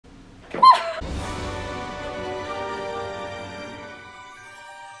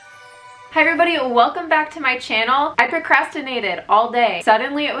Hi everybody, welcome back to my channel. I procrastinated all day.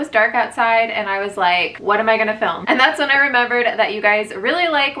 Suddenly it was dark outside and I was like, what am I gonna film? And that's when I remembered that you guys really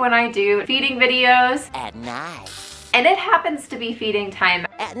like when I do feeding videos at night. And it happens to be feeding time.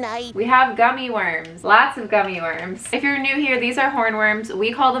 At night. We have gummy worms, lots of gummy worms. If you're new here, these are hornworms.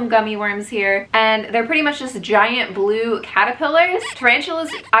 We call them gummy worms here. And they're pretty much just giant blue caterpillars.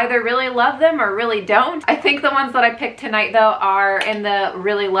 Tarantulas either really love them or really don't. I think the ones that I picked tonight though are in the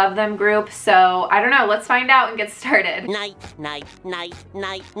really love them group. So I don't know, let's find out and get started. Night, night, night,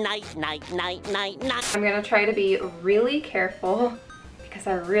 night, night, night, night, night, night. I'm gonna try to be really careful, because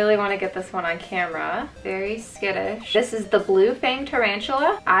I really want to get this one on camera. Very skittish. This is the blue fang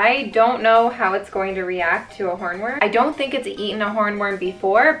tarantula. I don't know how it's going to react to a hornworm. I don't think it's eaten a hornworm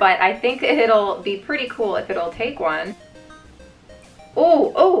before, but I think it'll be pretty cool if it'll take one.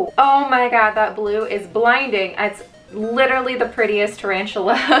 Oh my god, that blue is blinding. It's literally the prettiest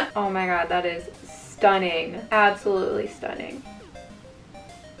tarantula. Oh my god, that is stunning. Absolutely stunning.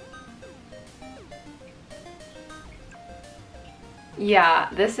 Yeah,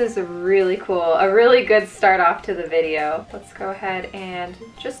 this is really cool. A really good start off to the video. Let's go ahead and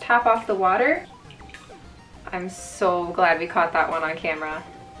just tap off the water. I'm so glad we caught that one on camera.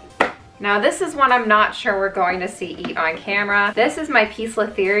 Now this is one I'm not sure we're going to see eat on camera. This is my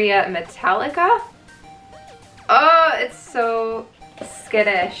Poecilotheria metallica. Oh, it's so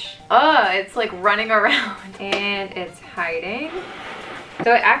skittish. Oh, it's like running around and it's hiding.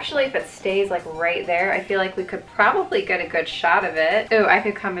 So actually, if it stays like right there, I feel like we could probably get a good shot of it. Oh, I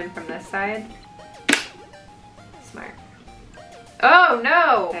could come in from this side. Smart. Oh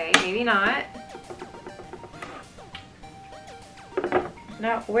no! Okay, maybe not.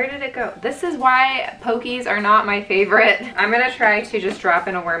 No, where did it go? This is why pokies are not my favorite. I'm gonna try to just drop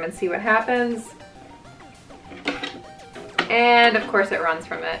in a worm and see what happens. And of course it runs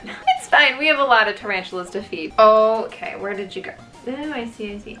from it. It's fine, we have a lot of tarantulas to feed. Okay, where did you go? Oh, I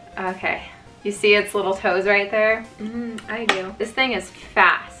see. Okay. You see its little toes right there? I do. This thing is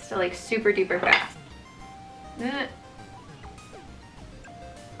fast, like super duper fast.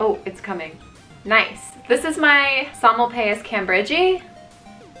 Oh, it's coming. Nice. This is my Sommelpaeus cambridgei.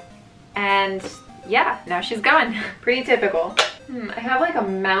 And yeah, now she's gone. Pretty typical. I have like a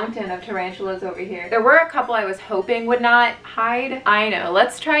mountain of tarantulas over here. There were a couple I was hoping would not hide. I know,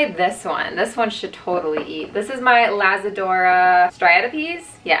 let's try this one. This one should totally eat. This is my Lazadora striatopes.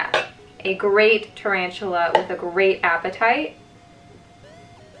 Yeah, a great tarantula with a great appetite.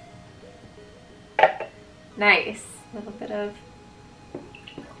 Nice, a little bit of...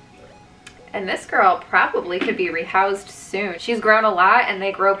 And this girl probably could be rehoused soon. She's grown a lot and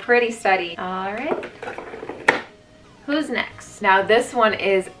they grow pretty steady. All right. Who's next? Now this one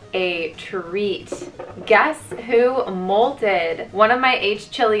is a treat. Guess who molted? One of my H.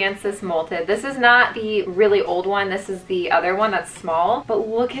 chiliensis molted. This is not the really old one. This is the other one that's small. But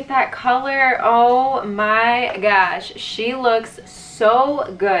look at that color. Oh my gosh. She looks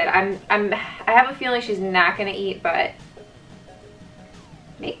so good. I have a feeling she's not gonna eat, but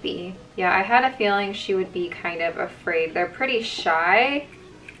maybe. Yeah, I had a feeling she would be kind of afraid. They're pretty shy.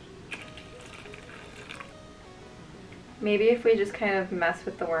 Maybe if we just kind of mess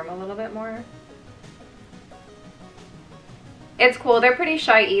with the worm a little bit more. It's cool, they're pretty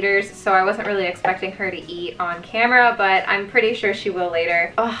shy eaters, so I wasn't really expecting her to eat on camera, but I'm pretty sure she will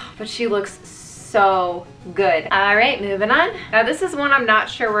later. Oh, but she looks so good. All right, moving on. Now this is one I'm not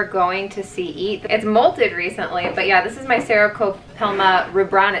sure we're going to see eat. It's molted recently, but yeah, this is my Ceracopelma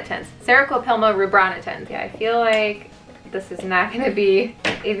rubronitans. Ceracopelma rubronitans. Yeah, I feel like this is not gonna be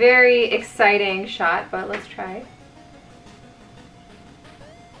a very exciting shot, but let's try.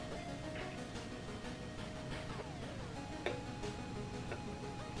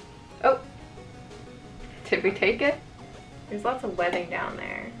 Oh, did we take it? There's lots of webbing down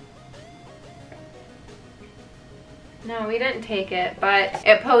there. No, we didn't take it, but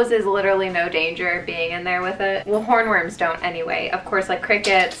it poses literally no danger being in there with it. Well, hornworms don't anyway. Of course, like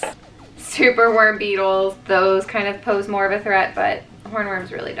crickets, super worm beetles, those kind of pose more of a threat, but hornworms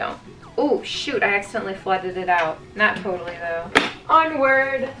really don't. Oh, shoot, I accidentally flooded it out. Not totally, though.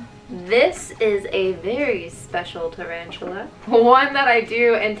 Onward! This is a very special tarantula. One that I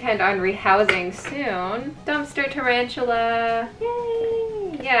do intend on rehousing soon. Dumpster tarantula.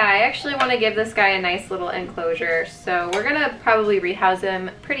 Yay! Yeah, I actually want to give this guy a nice little enclosure, so we're gonna probably rehouse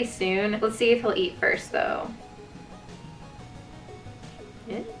him pretty soon. Let's see if he'll eat first, though.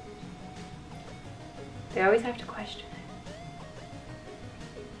 Yeah. They always have to question it.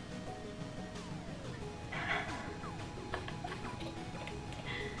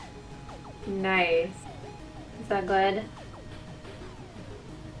 Nice. Is that good?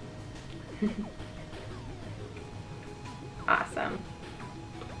 Awesome.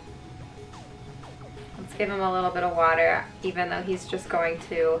 Let's give him a little bit of water, even though he's just going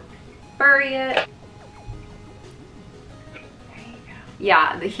to bury it. There you go.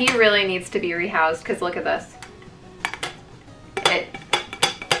 Yeah, he really needs to be rehoused because look at this.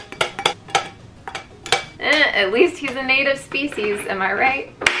 At least he's a native species, am I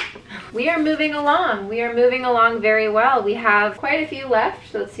right? We are moving along. We are moving along very well. We have quite a few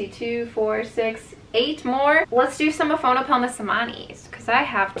left. Let's see, 2, 4, 6, 8 more. Let's do some Aphonopelma samanis because I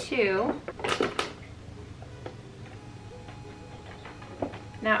have 2.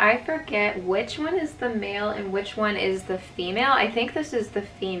 Now I forget which one is the male and which one is the female. I think this is the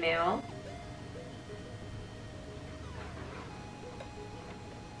female.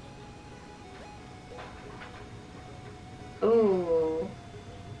 Ooh.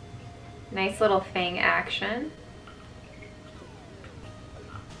 Nice little fang action.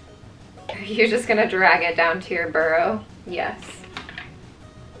 You're just gonna drag it down to your burrow? Yes.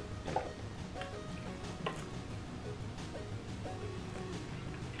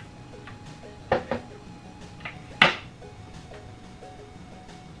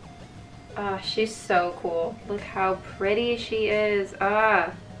 Oh, she's so cool. Look how pretty she is.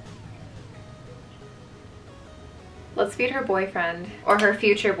 Ah. Let's feed her boyfriend, or her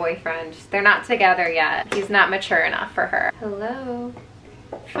future boyfriend. They're not together yet. He's not mature enough for her. Hello.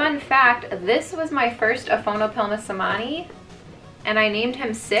 Fun fact, this was my first Aphonopelma samani, and I named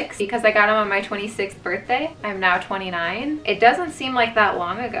him 6 because I got him on my 26th birthday. I'm now 29. It doesn't seem like that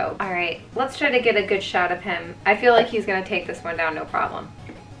long ago. All right, let's try to get a good shot of him. I feel like he's gonna take this one down, no problem.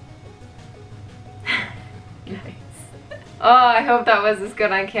 Nice. Oh, I hope that was as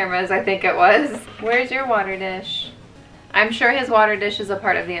good on camera as I think it was. Where's your water dish? I'm sure his water dish is a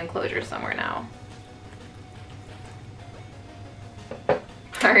part of the enclosure somewhere now.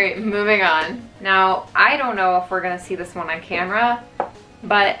 All right, moving on. Now, I don't know if we're gonna see this one on camera,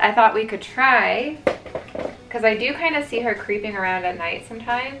 but I thought we could try, because I do kind of see her creeping around at night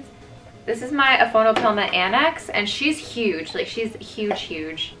sometimes. This is my Aphonopelma annex, and she's huge. Like, she's huge,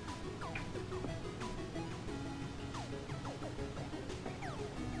 huge.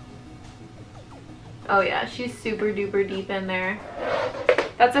 Oh yeah, she's super duper deep in there.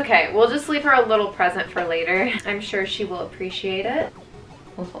 That's okay. We'll just leave her a little present for later. I'm sure she will appreciate it.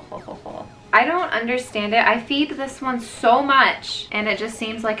 I don't understand it. I feed this one so much and it just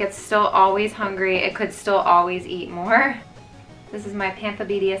seems like it's still always hungry. It could still always eat more. This is my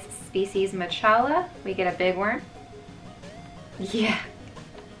Panthobeteus species Machala. We get a big worm. Yeah.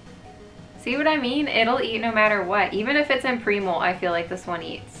 See what I mean? It'll eat no matter what. Even if it's in pre-molt, I feel like this one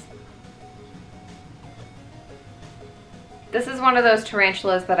eats. This is one of those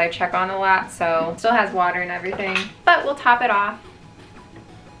tarantulas that I check on a lot, so still has water and everything, but we'll top it off.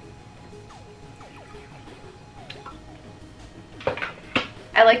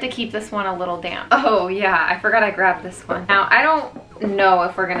 I like to keep this one a little damp. Oh yeah, I forgot I grabbed this one. Now, I don't know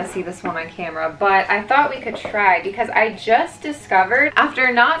if we're gonna see this one on camera, but I thought we could try because I just discovered,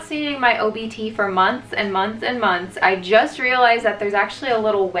 after not seeing my OBT for months and months and months, I just realized that there's actually a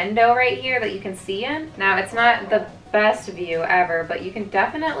little window right here that you can see in. Now, it's not the best view ever, but you can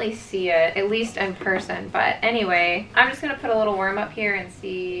definitely see it, at least in person. But anyway, I'm just gonna put a little worm up here and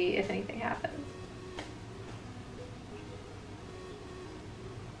see if anything happens.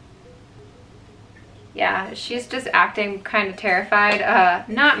 Yeah, she's just acting kind of terrified,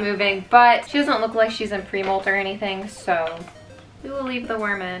 not moving, but she doesn't look like she's in pre-molt or anything, so we will leave the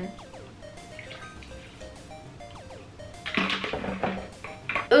worm in.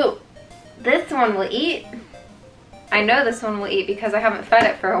 Ooh, this one will eat. I know this one will eat because I haven't fed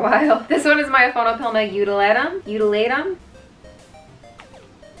it for a while. This one is my Aphonopelma utilatum.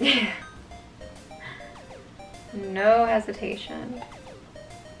 No hesitation.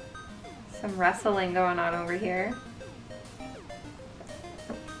 Some wrestling going on over here.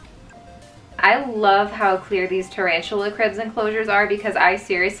 I love how clear these tarantula cribs enclosures are because I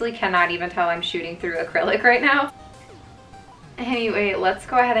seriously cannot even tell I'm shooting through acrylic right now. Anyway, let's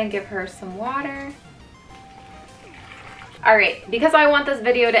go ahead and give her some water. All right, because I want this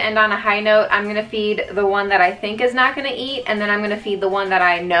video to end on a high note, I'm gonna feed the one that I think is not gonna eat, and then I'm gonna feed the one that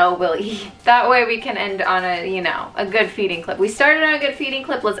I know will eat. That way we can end on a, you know, a good feeding clip. We started on a good feeding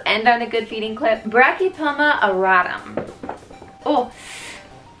clip, let's end on a good feeding clip. Brachypelma auratum. Oh,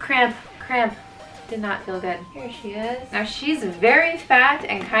 cramp. Did not feel good. Here she is. Now she's very fat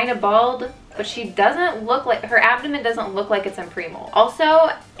and kind of bald, but she doesn't look like, her abdomen doesn't look like it's in pre-molt. Also,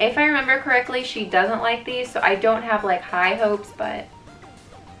 if I remember correctly, she doesn't like these, so I don't have like high hopes, but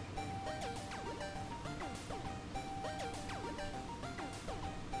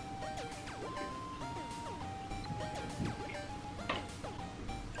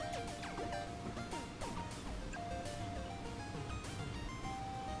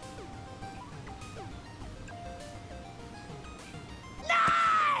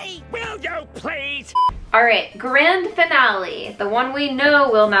joke, please? All right, grand finale. The one we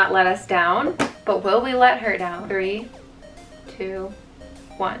know will not let us down, but will we let her down? 3, 2,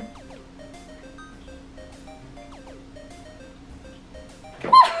 1.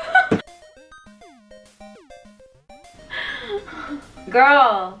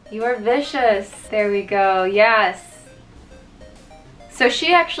 Girl, you are vicious. There we go, yes. So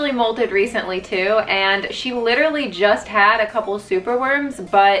she actually molted recently too, and she literally just had a couple super worms,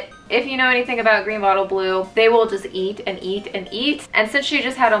 but if you know anything about green bottle blue, they will just eat and eat and eat. And since she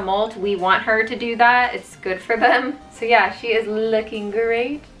just had a molt, we want her to do that. It's good for them. So yeah, she is looking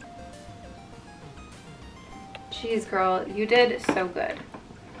great. Jeez, girl, you did so good.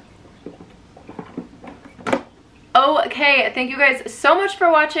 Okay, thank you guys so much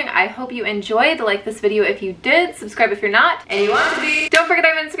for watching. I hope you enjoyed. Like this video if you did, subscribe if you're not, and you want to be. Don't forget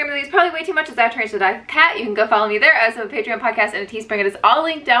I have an Instagram release probably way too much. It's at Tarantula Kat. You can go follow me there. I also have a Patreon podcast and a Teespring. It is all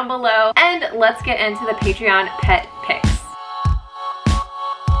linked down below. And let's get into the Patreon pet